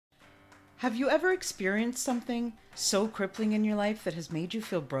Have you ever experienced something so crippling in your life that has made you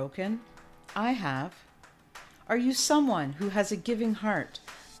feel broken? I have. Are you someone who has a giving heart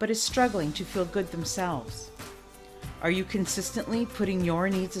but is struggling to feel good themselves? Are you consistently putting your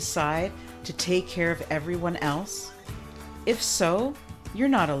needs aside to take care of everyone else? If so, you're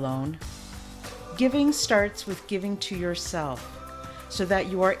not alone. Giving starts with giving to yourself so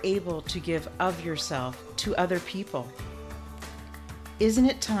that you are able to give of yourself to other people. Isn't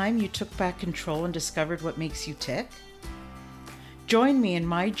it time you took back control and discovered what makes you tick? Join me in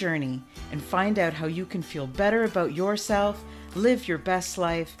my journey and find out how you can feel better about yourself, live your best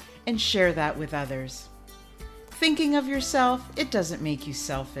life, and share that with others. Thinking of yourself, it doesn't make you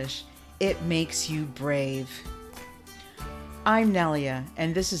selfish, it makes you brave. I'm Nelia,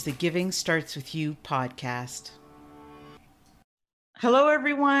 and this is the Giving Starts With You podcast. Hello,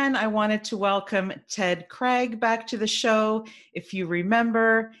 everyone. I wanted to welcome Ted Craig back to the show. If you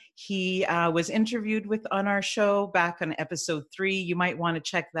remember, he was interviewed on our show back on episode 3. You might want to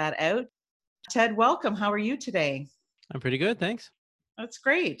check that out. Ted, welcome. How are you today? I'm pretty good, thanks. That's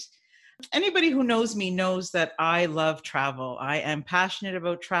great. Anybody who knows me knows that I love travel. I am passionate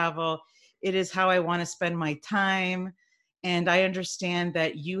about travel. It is how I want to spend my time. And I understand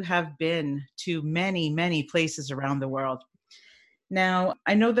that you have been to many, many places around the world. Now,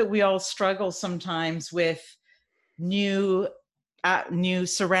 I know that we all struggle sometimes with new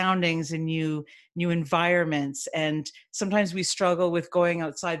surroundings and new environments, and sometimes we struggle with going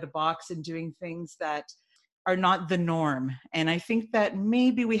outside the box and doing things that are not the norm. And I think that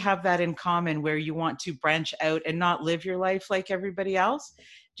maybe we have that in common, where you want to branch out and not live your life like everybody else.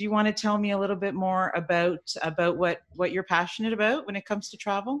 Do you want to tell me a little bit more about what you're passionate about when it comes to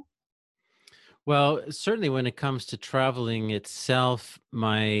travel? Well, certainly when it comes to traveling itself,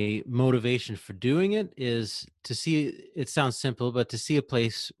 my motivation for doing it is to see, it sounds simple, but to see a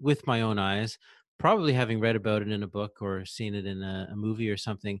place with my own eyes, probably having read about it in a book or seen it in a movie or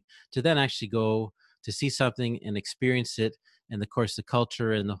something, to then actually go to see something and experience it, and of course the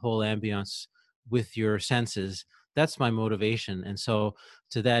culture and the whole ambiance with your senses. That's my motivation. And so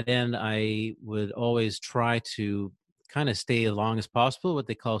to that end, I would always try to kind of stay as long as possible, what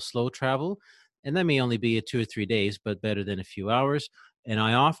they call slow travel, and that may only be a 2 or 3 days, but better than a few hours. And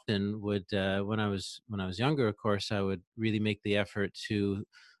I often would, when I was younger, of course, I would really make the effort to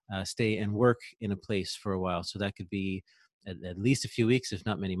stay and work in a place for a while. So that could be at least a few weeks, if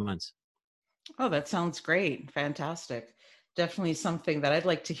not many months. Oh, that sounds great. Fantastic. Definitely something that I'd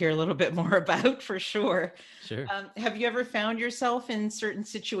like to hear a little bit more about for sure. Sure. Have you ever found yourself in certain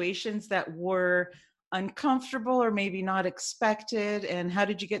situations that were uncomfortable or maybe not expected? And how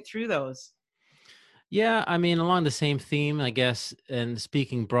did you get through those? Yeah, I mean, along the same theme, I guess, and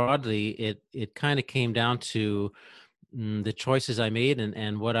speaking broadly, it kind of came down to the choices I made,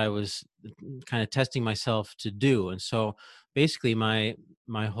 and what I was kind of testing myself to do. And so basically my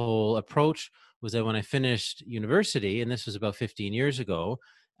whole approach was that when I finished university, and this was about 15 years ago,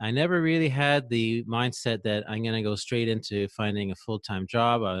 I never really had the mindset that I'm going to go straight into finding a full-time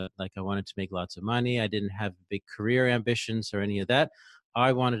job. Like I wanted to make lots of money. I didn't have big career ambitions or any of that.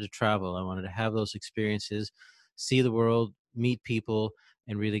 I wanted to travel. I wanted to have those experiences, see the world, meet people,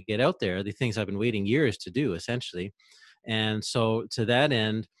 and really get out there. The things I've been waiting years to do, essentially. And so, to that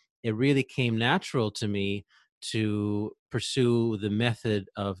end, it really came natural to me to pursue the method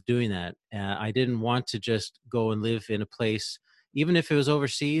of doing that. I didn't want to just go and live in a place, even if it was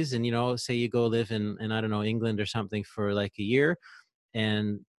overseas. And say you go live in I don't know, England or something for like a year,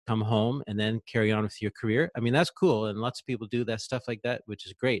 and come home and then carry on with your career. I mean, that's cool, and lots of people do that stuff like that, which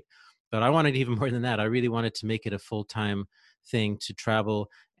is great. But I wanted even more than that. I really wanted to make it a full time thing to travel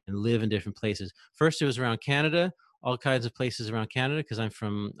and live in different places. First, it was around Canada, all kinds of places around Canada, because I'm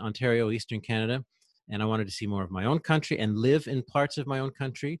from Ontario, Eastern Canada, and I wanted to see more of my own country and live in parts of my own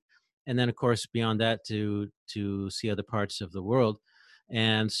country. And then, of course, beyond that, to see other parts of the world.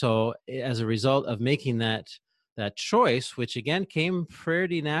 And so, as a result of making that choice, which again came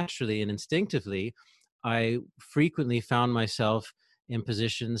pretty naturally and instinctively, I frequently found myself in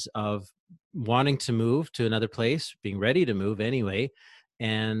positions of wanting to move to another place, being ready to move anyway,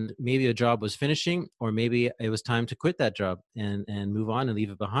 and maybe a job was finishing, or maybe it was time to quit that job and move on and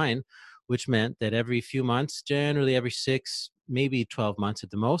leave it behind, which meant that every few months, generally every 6, maybe 12 months at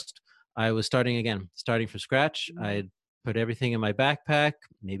the most, I was starting again, starting from scratch. Mhm. I'd put everything in my backpack,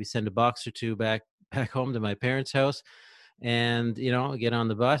 maybe send a box or two back home to my parents' house, and get on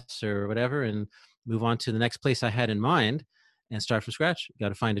the bus or whatever and move on to the next place I had in mind, and start from scratch. Got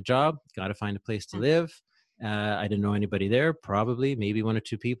to find a job, got to find a place to live. I didn't know anybody there, probably maybe one or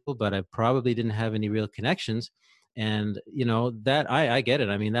two people, but I probably didn't have any real connections. And that I get it.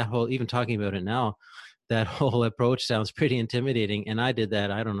 I mean, that whole, even talking about it now, that whole approach sounds pretty intimidating. And I did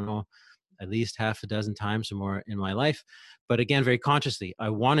that, I don't know, at least half a dozen times or more in my life. But again, very consciously, I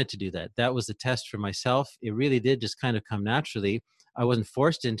wanted to do that. That was the test for myself. It really did just kind of come naturally. I wasn't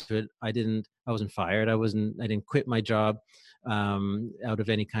forced into it. I wasn't fired. I didn't quit my job out of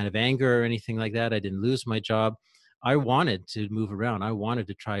any kind of anger or anything like that. I didn't lose my job. I wanted to move around. I wanted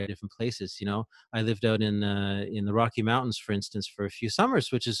to try different places. I lived out in the Rocky Mountains, for instance, for a few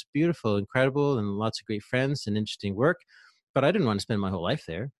summers, which is beautiful, incredible, and lots of great friends and interesting work. But I didn't want to spend my whole life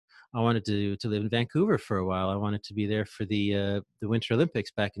there. I wanted to live in Vancouver for a while. I wanted to be there for the Winter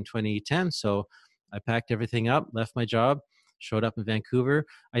Olympics back in 2010. So I packed everything up, left my job, showed up in Vancouver.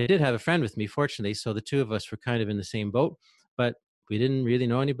 I did have a friend with me, fortunately, so the two of us were kind of in the same boat. But we didn't really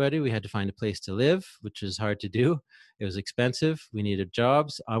know anybody. We had to find a place to live, which is hard to do. It was expensive. We needed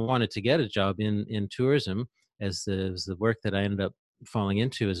jobs. I wanted to get a job in tourism, as was the work that I ended up falling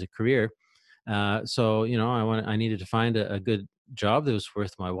into as a career. So I needed to find a good job that was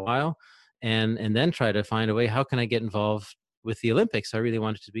worth my while, and then try to find a way, how can I get involved with the Olympics? I really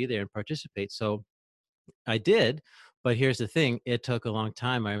wanted to be there and participate. So I did, but here's the thing, it took a long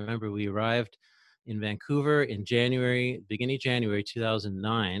time. I remember we arrived in Vancouver in beginning January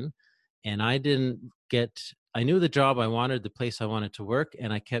 2009, and I knew the job I wanted, the place I wanted to work,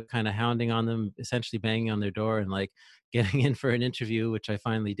 and I kept kind of hounding on them, essentially banging on their door and like getting in for an interview, which I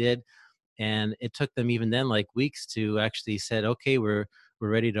finally did. And it took them even then like weeks to actually said, okay, we're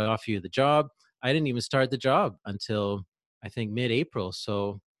ready to offer you the job. I didn't even start the job until I think mid-April.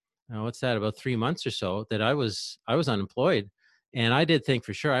 So what's that, about 3 months or so that I was unemployed. And I did think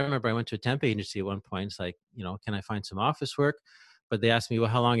for sure, I remember I went to a temp agency at one point. It's like, can I find some office work? But they asked me, well,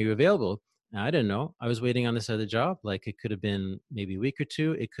 how long are you available? And I didn't know. I was waiting on this other job. Like, it could have been maybe a week or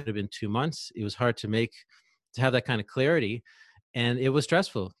two, it could have been 2 months. It was hard to have that kind of clarity, and it was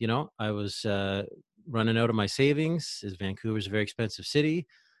stressful. I was running out of my savings, as Vancouver's a very expensive city.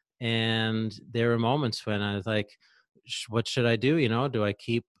 And there were moments when I was like, what should I do? Do I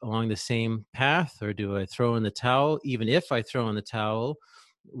keep along the same path, or do I throw in the towel? Even if I throw in the towel,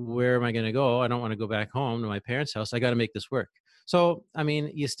 where am I going to go? I don't want to go back home to my parents' house. I got to make this work. So, I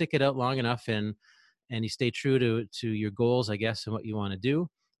mean, you stick it out long enough, and you stay true to your goals, I guess, and what you want to do.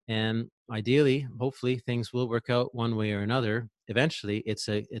 And ideally, hopefully, things will work out one way or another. Eventually, it's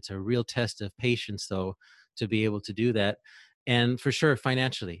a real test of patience, though, to be able to do that. And for sure,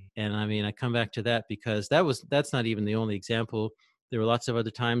 financially. And I mean, I come back to that because that's not even the only example. There were lots of other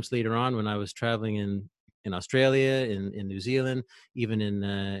times later on when I was traveling in Australia, in New Zealand, even in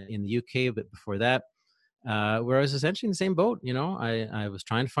the UK, but before that, where I was essentially in the same boat. I was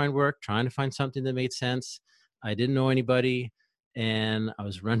trying to find work, trying to find something that made sense. I didn't know anybody, and I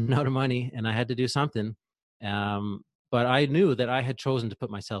was running out of money, and I had to do something. Um, but I knew that I had chosen to put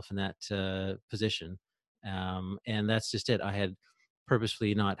myself in that position, and that's just it. I had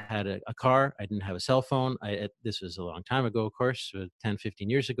purposefully not had a car. I didn't have a cell phone. This was a long time ago, of course, 10, 15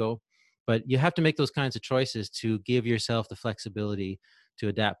 years ago. But you have to make those kinds of choices to give yourself the flexibility to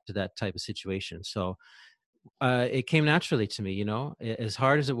adapt to that type of situation. So it came naturally to me. As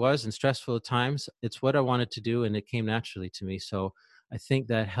hard as it was and stressful at times, it's what I wanted to do, and it came naturally to me. So I think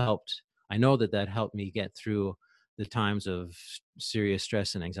that helped. I know that helped me get through the times of serious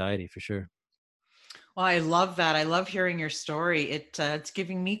stress and anxiety, for sure. Well, I love that. I love hearing your story. It's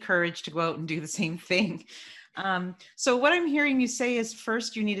giving me courage to go out and do the same thing. So what I'm hearing you say is,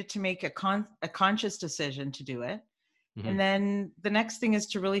 first you needed to make a conscious decision to do it. Hmm. And then the next thing is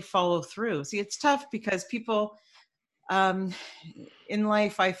to really follow through. See, it's tough because people um, in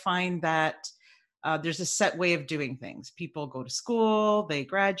life, I find that there's a set way of doing things. People go to school, they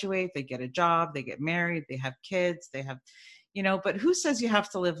graduate, they get a job, they get married, they have kids, they have, but who says you have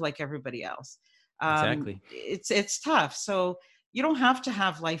to live like everybody else? Exactly. It's tough. So you don't have to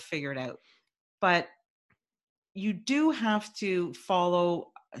have life figured out, but you do have to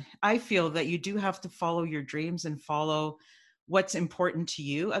follow. I feel that you do have to follow your dreams and follow what's important to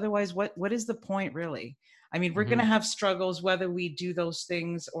you. Otherwise, what is the point, really? I mean, we're going Hmm. to have struggles whether we do those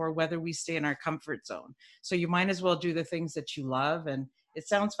things or whether we stay in our comfort zone. So you might as well do the things that you love. And it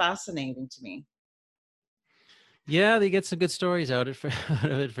sounds fascinating to me. Yeah, they get some good stories out of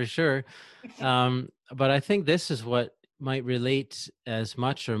it for sure. But I think this is what might relate as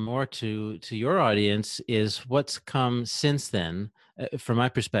much or more to your audience, is what's come since then, from my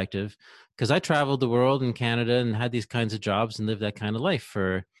perspective, because I traveled the world in Canada and had these kinds of jobs and lived that kind of life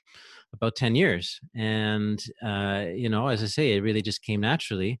for about 10 years. And as I say, it really just came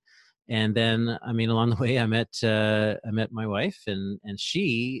naturally. And then, I mean, along the way, I met my wife, and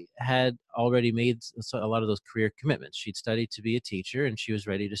she had already made a lot of those career commitments. She'd studied to be a teacher, and she was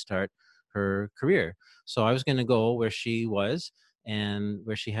ready to start her career. So I was going to go where she was and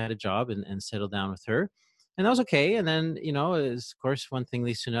where she had a job, and settle down with her. And that was okay. And then, of course, one thing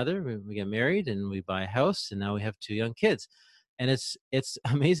leads to another. We get married and we buy a house, and now we have two young kids. And it's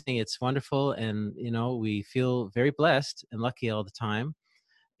amazing. It's wonderful. And, we feel very blessed and lucky all the time.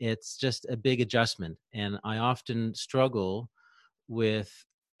 It's just a big adjustment. And I often struggle with,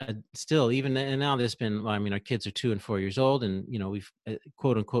 still, even and now there's been, well, I mean, our kids are 2 and 4 years old, and we've,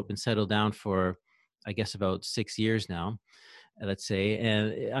 quote unquote, been settled down for, I guess, about 6 years now, let's say.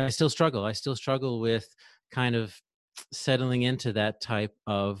 And I still struggle with kind of settling into that type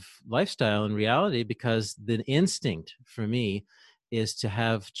of lifestyle in reality, because the instinct for me is to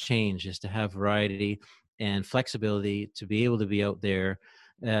have change, is to have variety and flexibility, to be able to be out there,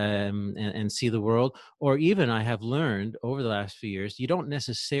 and see the world. Or even, I have learned over the last few years, you don't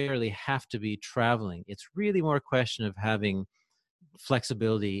necessarily have to be traveling. It's really more a question of having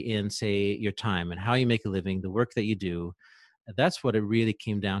flexibility in, say, your time and how you make a living, the work that you do. That's what it really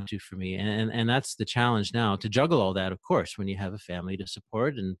came down to for me. And that's the challenge now, to juggle all that, of course, when you have a family to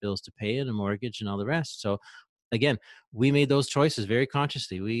support and bills to pay and a mortgage and all the rest. So again, we made those choices very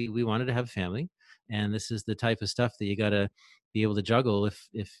consciously. We wanted to have a family, and this is the type of stuff that you got to be able to juggle,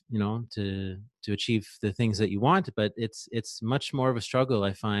 if to achieve the things that you want. But it's much more of a struggle,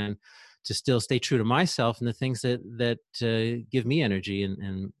 I find, to still stay true to myself and the things that give me energy,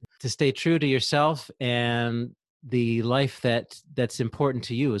 and to stay true to yourself and the life that's important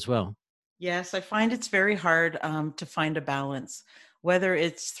to you as well. Yes, I find it's very hard to find a balance, whether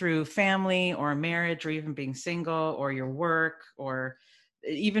it's through family or marriage, or even being single, or your work, or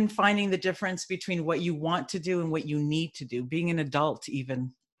even finding the difference between what you want to do and what you need to do, being an adult,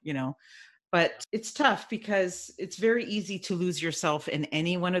 even, you know. But it's tough because it's very easy to lose yourself in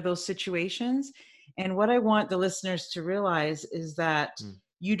any one of those situations. And what I want the listeners to realize is that Mm.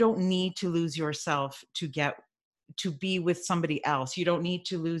 you don't need to lose yourself to be with somebody else. You don't need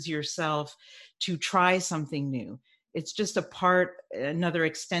to lose yourself to try something new. It's just another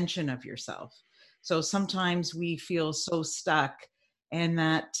extension of yourself. So sometimes we feel so stuck, and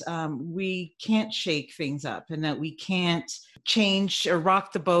that we can't shake things up, and that we can't change or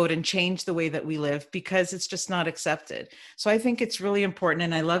rock the boat and change the way that we live, because it's just not accepted. So I think it's really important.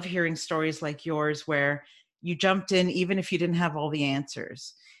 And I love hearing stories like yours, where you jumped in even if you didn't have all the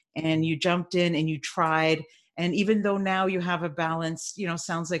answers, and you jumped in and you tried. And even though now you have a balance,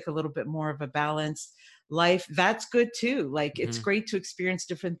 sounds like a little bit more of a balanced life, that's good too. Like, it's Mhm. great to experience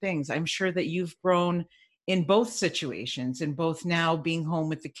different things. I'm sure that you've grown in both situations, in both now being home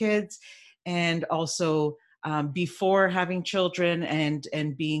with the kids, and also before having children,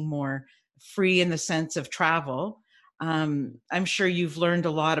 and being more free in the sense of travel. I'm sure you've learned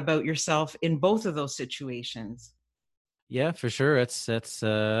a lot about yourself in both of those situations. Yeah, for sure.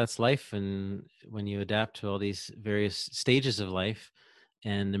 That's life, and when you adapt to all these various stages of life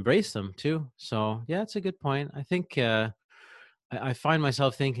and embrace them too. So yeah, it's a good point. I think, I find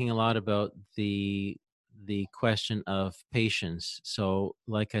myself thinking a lot about the question of patience. So,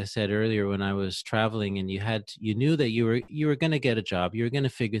 like I said earlier, when I was traveling, and you knew that you were going to get a job, you were going to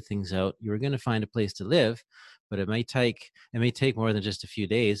figure things out, you were going to find a place to live, but it may take more than just a few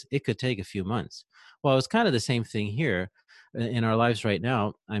days. It could take a few months. Well, it's kind of the same thing here, in our lives right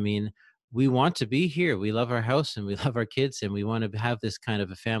now. I mean, we want to be here. We love our house and we love our kids, and we want to have this kind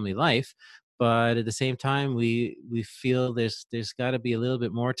of a family life. But at the same time, we feel there's got to be a little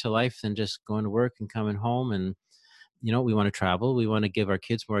bit more to life than just going to work and coming home. And we want to travel, we want to give our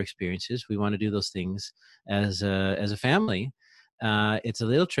kids more experiences, we want to do those things as a family. It's a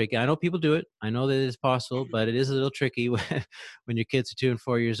little tricky. I know people do it, I know that it's possible, but it is a little tricky when your kids are 2 and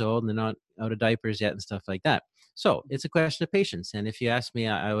 4 years old and they're not out of diapers yet and stuff like that. So it's a question of patience. And if you ask me,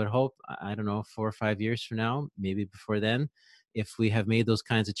 I would hope, I don't know, 4 or 5 years from now, maybe before then, if we have made those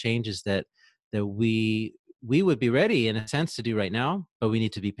kinds of changes, that we would be ready in a sense to do right now. But we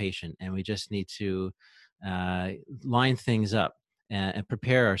need to be patient, and we just need to uh, line things up, and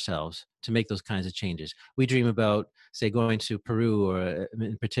prepare ourselves to make those kinds of changes. We dream about, say, going to Peru, or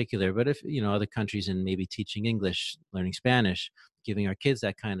in particular, but if other countries, and maybe teaching English, learning Spanish, giving our kids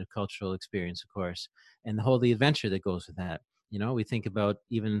that kind of cultural experience, of course, and the adventure that goes with that. We think about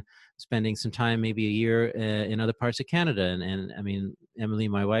even spending some time, maybe a year, in other parts of Canada. And I mean, Emily,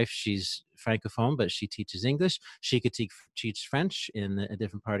 my wife, she's francophone, but she teaches English. She could teach French in a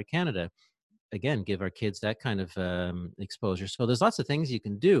different part of Canada. Again, give our kids that kind of exposure. So there's lots of things you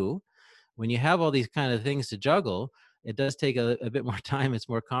can do when you have all these kind of things to juggle. it does take a bit more time. It's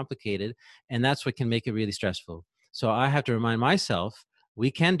more complicated, and that's what can make it really stressful. So I have to remind myself,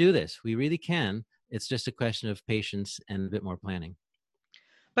 we can do this. We really can. It's just a question of patience and a bit more planning.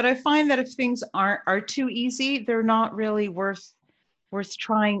 But I find that if things are too easy, they're not really worth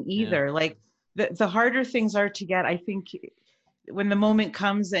trying Yeah, either. Like the harder things are to get, I think when the moment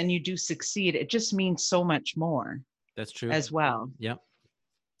comes and you do succeed, it just means so much more that's true. as well. Yeah,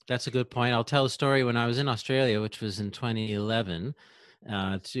 that's a good point. I'll tell a story. When I was in Australia, which was in 2011,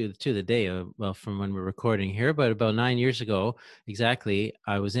 to the day of, well, from when we're recording here, but about 9 years ago exactly,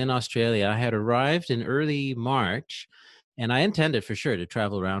 I was in Australia. I had arrived in early March, and I intended for sure to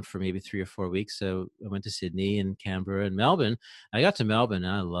travel around for maybe 3 or 4 weeks. So I went to Sydney and Canberra and Melbourne. I got to Melbourne,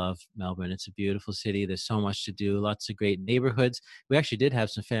 and I love Melbourne. It's a beautiful city. There's so much to do, lots of great neighborhoods. We actually did have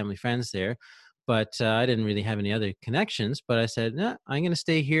some family friends there, but I didn't really have any other connections. But I said, nah, I'm going to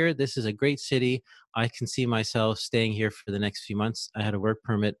stay here. This is a great city. I can see myself staying here for the next few months. I had a work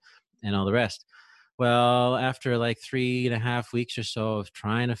permit and all the rest. Well, after like 3.5 weeks or so of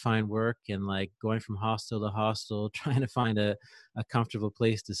trying to find work and like going from hostel to hostel, trying to find a comfortable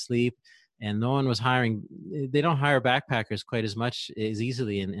place to sleep, and no one was hiring. They don't hire backpackers quite as much as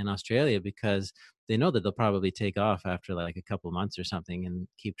easily in Australia, because they know that they'll probably take off after like a couple months or something and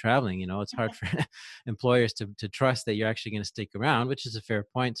keep traveling. It's hard for employers to trust that you're actually going to stick around, which is a fair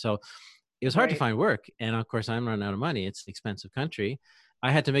point. So it was hard to Right. find work. And of course, I'm running out of money. It's an expensive country.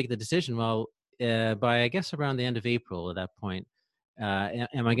 I had to make the decision. Well, by I guess around the end of April at that point,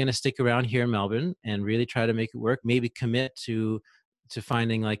 am I going to stick around here in Melbourne and really try to make it work? Maybe commit to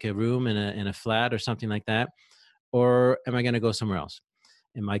finding like a room in a flat or something like that, or am I going to go somewhere else?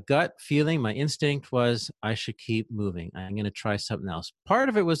 And my gut feeling, my instinct was I should keep moving. I'm going to try something else. Part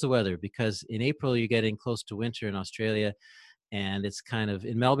of it was the weather, because in April you're getting close to winter in Australia, and it's kind of,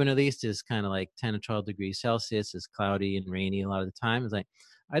 in Melbourne at least, is kind of like 10 or 12 degrees Celsius. It's cloudy and rainy a lot of the time. It's like,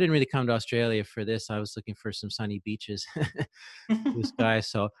 I didn't really come to Australia for this. I was looking for some sunny beaches, blue skies.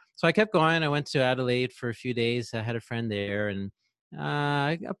 So I kept going. I went to Adelaide for a few days. I had a friend there, and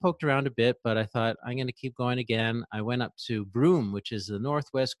I got poked around a bit, but I thought I'm going to keep going again. I went up to Broome, which is the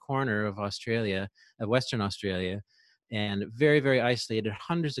northwest corner of Australia, of Western Australia, and very, very isolated,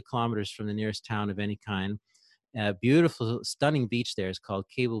 hundreds of kilometers from the nearest town of any kind. A beautiful, stunning beach there is called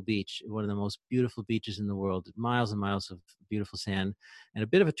Cable Beach, one of the most beautiful beaches in the world. Miles and miles of beautiful sand, and a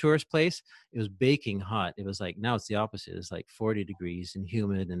bit of a tourist place. It was baking hot. It was like, now it's the opposite. It's like 40 degrees and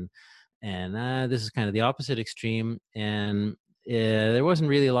humid, and this is kind of the opposite extreme. And there wasn't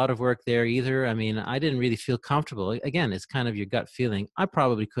really a lot of work there either. I mean, I didn't really feel comfortable. Again, it's kind of your gut feeling. I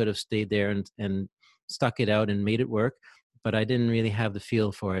probably could have stayed there and stuck it out and made it work, but I didn't really have the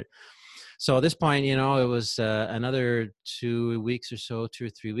feel for it. So at this point, it was another 2 weeks or so, 2 or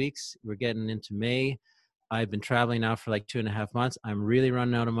 3 weeks. We're getting into May. I've been traveling now for like 2.5 months. I'm really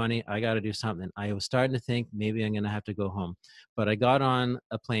running out of money. I got to do something. I was starting to think maybe I'm going to have to go home. But I got on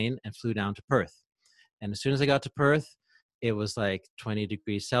a plane and flew down to Perth. And as soon as I got to Perth, it was like 20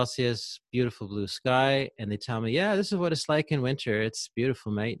 degrees Celsius, beautiful blue sky. And they tell me, yeah, this is what it's like in winter. It's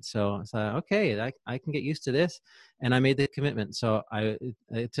beautiful, mate. So I thought, okay, I can get used to this. And I made the commitment. So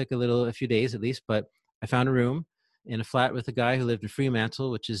it took a few days at least, but I found a room in a flat with a guy who lived in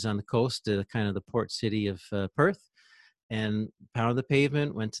Fremantle, which is on the coast, kind of the port city of Perth, and pounded the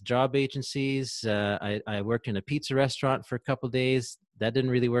pavement, went to job agencies. I worked in a pizza restaurant for a couple of days. That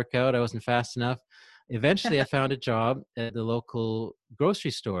didn't really work out. I wasn't fast enough. Eventually, I found a job at the local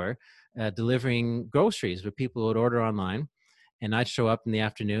grocery store, delivering groceries where people would order online. And I'd show up in the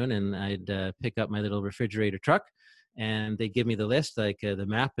afternoon, and I'd pick up my little refrigerator truck, and they'd give me the list, like the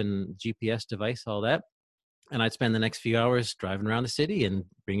map and GPS device, all that. And I'd spend the next few hours driving around the city and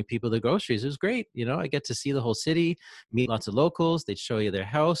bringing people the groceries. It was great. I get to see the whole city, meet lots of locals. They'd show you their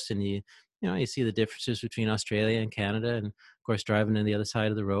house, and you see the differences between Australia and Canada, and of course driving on the other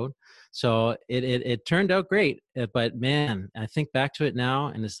side of the road. So it turned out great. But man, I think back to it now,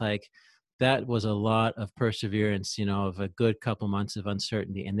 and it's like, that was a lot of perseverance, of a good couple months of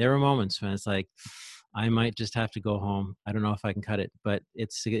uncertainty. And there were moments when it's like, I might just have to go home. I don't know if I can cut it, but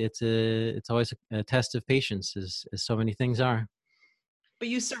it's always a test of patience, as so many things are. But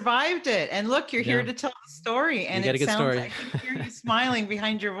you survived it. And look, you're here Yeah, to tell the story. you And got a it good sounds, story. I can hear you smiling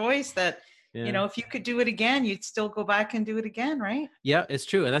behind your voice that, Yeah. if you could do it again, you'd still go back and do it again, right? Yeah, it's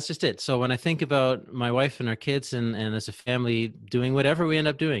true. And that's just it. So when I think about my wife and our kids, and as a family doing whatever we end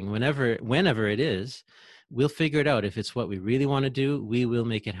up doing, whenever it is, we'll figure it out. If it's what we really want to do, we will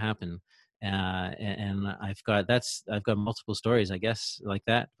make it happen. And I've got multiple stories, I guess, like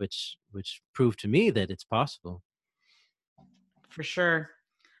that, which prove to me that it's possible. For sure.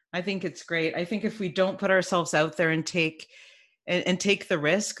 I think it's great. I think if we don't put ourselves out there and take the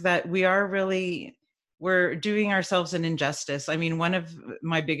risk, that we are really, we're doing ourselves an injustice. I mean, one of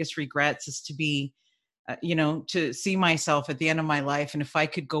my biggest regrets is to be, to see myself at the end of my life. And if I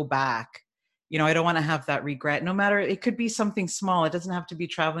could go back, I don't want to have that regret, no matter, it could be something small. It doesn't have to be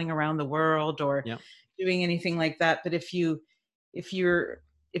traveling around the world or Yeah. doing anything like that. But if you're,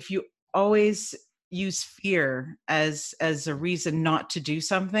 if you always use fear as a reason not to do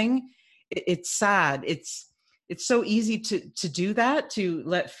something, it's sad. It's so easy to do that, to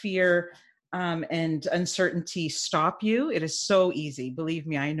let fear and uncertainty stop you. It is so easy. Believe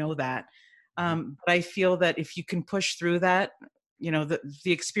me, I know that. But I feel that if you can push through that,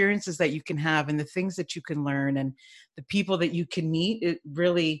 the experiences that you can have and the things that you can learn and the people that you can meet, it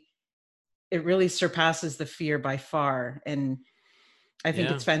really surpasses the fear by far. And I think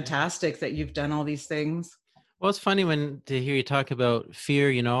Yeah. it's fantastic that you've done all these things. Well, it's funny when to hear you talk about fear.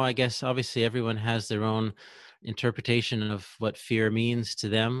 I guess obviously everyone has their own interpretation of what fear means to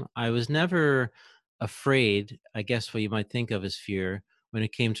them. I was never afraid, I guess what you might think of as fear, when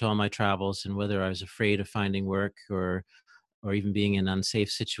it came to all my travels, and whether I was afraid of finding work or even being in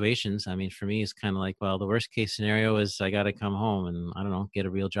unsafe situations. I mean, for me, it's kind of like, well, the worst case scenario is I got to come home and I don't know, get a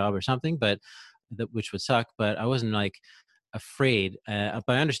real job or something, but which would suck. But I wasn't like afraid. But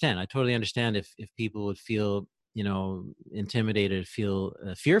I understand. I totally understand if people would feel, intimidated, feel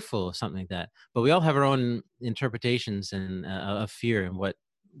fearful of something like that. But we all have our own interpretations and of fear and what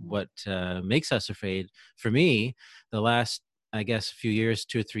makes us afraid. For me, the last, I guess, few years,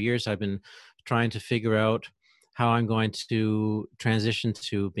 2 or 3 years, I've been trying to figure out how I'm going to transition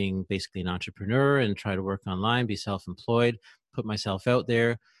to being basically an entrepreneur and try to work online, be self-employed, put myself out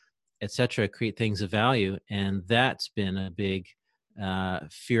there, etc., create things of value. And that's been a big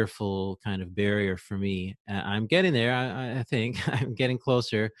fearful kind of barrier for me. I'm getting there. I think I'm getting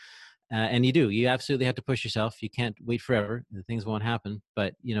closer. And you absolutely have to push yourself. You can't wait forever. The things won't happen,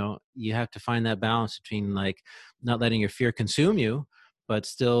 but you have to find that balance between like not letting your fear consume you, but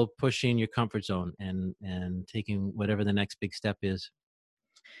still pushing your comfort zone and taking whatever the next big step is.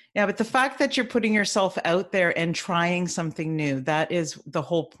 Yeah, but the fact that you're putting yourself out there and trying something new, that is the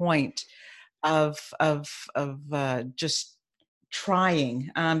whole point of just trying,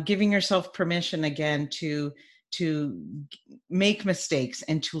 giving yourself permission again to make mistakes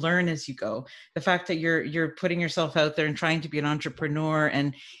and to learn as you go. The fact that you're putting yourself out there and trying to be an entrepreneur,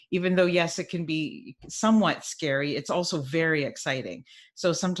 and even though yes, it can be somewhat scary, it's also very exciting.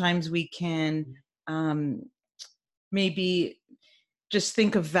 So sometimes we can um, maybe just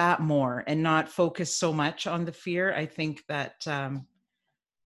think of that more and not focus so much on the fear. I think that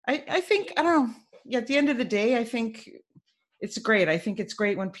I think, I don't know. Yeah, at the end of the day, I think it's great. I think it's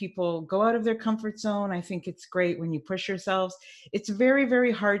great when people go out of their comfort zone. I think it's great when you push yourselves. It's very,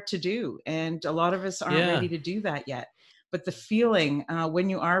 very hard to do. And a lot of us aren't Yeah. ready to do that yet. But the feeling, when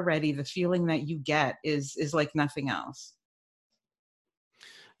you are ready, the feeling that you get is like nothing else.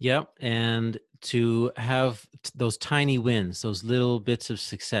 Yep. And to have those tiny wins, those little bits of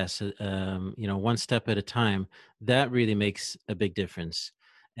success, one step at a time, that really makes a big difference.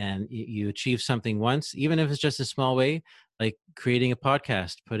 And you achieve something once, even if it's just a small way, like creating a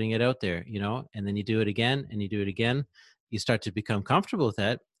podcast, putting it out there, and then you do it again and you do it again. You start to become comfortable with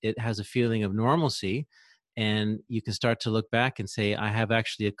that. It has a feeling of normalcy. And you can start to look back and say, I have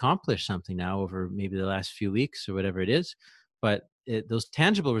actually accomplished something now over maybe the last few weeks or whatever it is. But those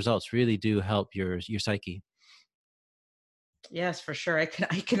tangible results really do help your psyche. Yes, for sure. I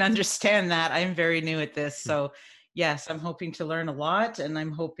can understand that. I'm very new at this. So yes, I'm hoping to learn a lot and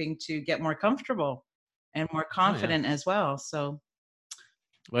I'm hoping to get more comfortable and more Oh yeah. confident as well. So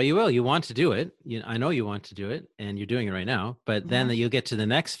Well, you will. You want to do it. I know you want to do it, and you're doing it right now. But then yeah. you'll get to the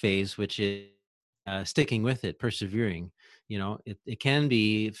next phase, which is sticking with it, persevering. It can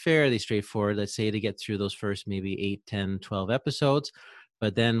be fairly straightforward, let's say, to get through those first maybe 8, 10, 12 episodes.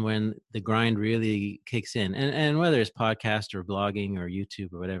 But then when the grind really kicks in, and whether it's podcast or blogging or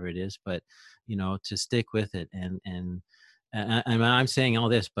YouTube or whatever it is, but, to stick with it. I'm saying all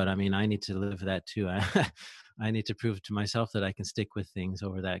this, but I mean, I need to live that too. I need to prove to myself that I can stick with things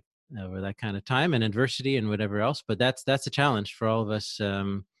over that kind of time and adversity and whatever else. But that's a challenge for all of us.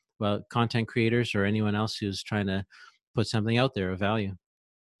 Well, content creators or anyone else who's trying to put something out there of value.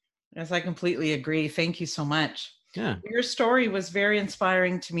 Yes, I completely agree. Thank you so much. Yeah. Your story was very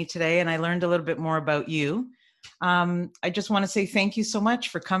inspiring to me today, and I learned a little bit more about you. I just want to say thank you so much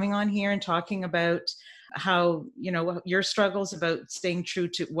for coming on here and talking about how, your struggles about staying true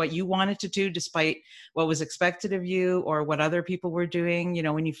to what you wanted to do despite what was expected of you or what other people were doing,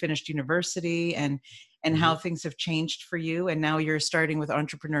 when you finished university, and how Mhm. things have changed for you. And now you're starting with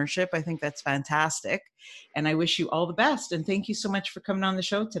entrepreneurship. I think that's fantastic. And I wish you all the best. And thank you so much for coming on the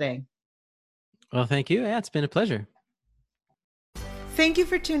show today. Well, thank you. Yeah, it's been a pleasure. Thank you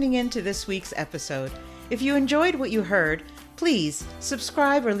for tuning in to this week's episode. If you enjoyed what you heard, please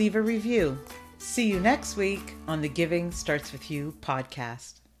subscribe or leave a review. See you next week on the Giving Starts With You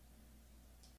podcast.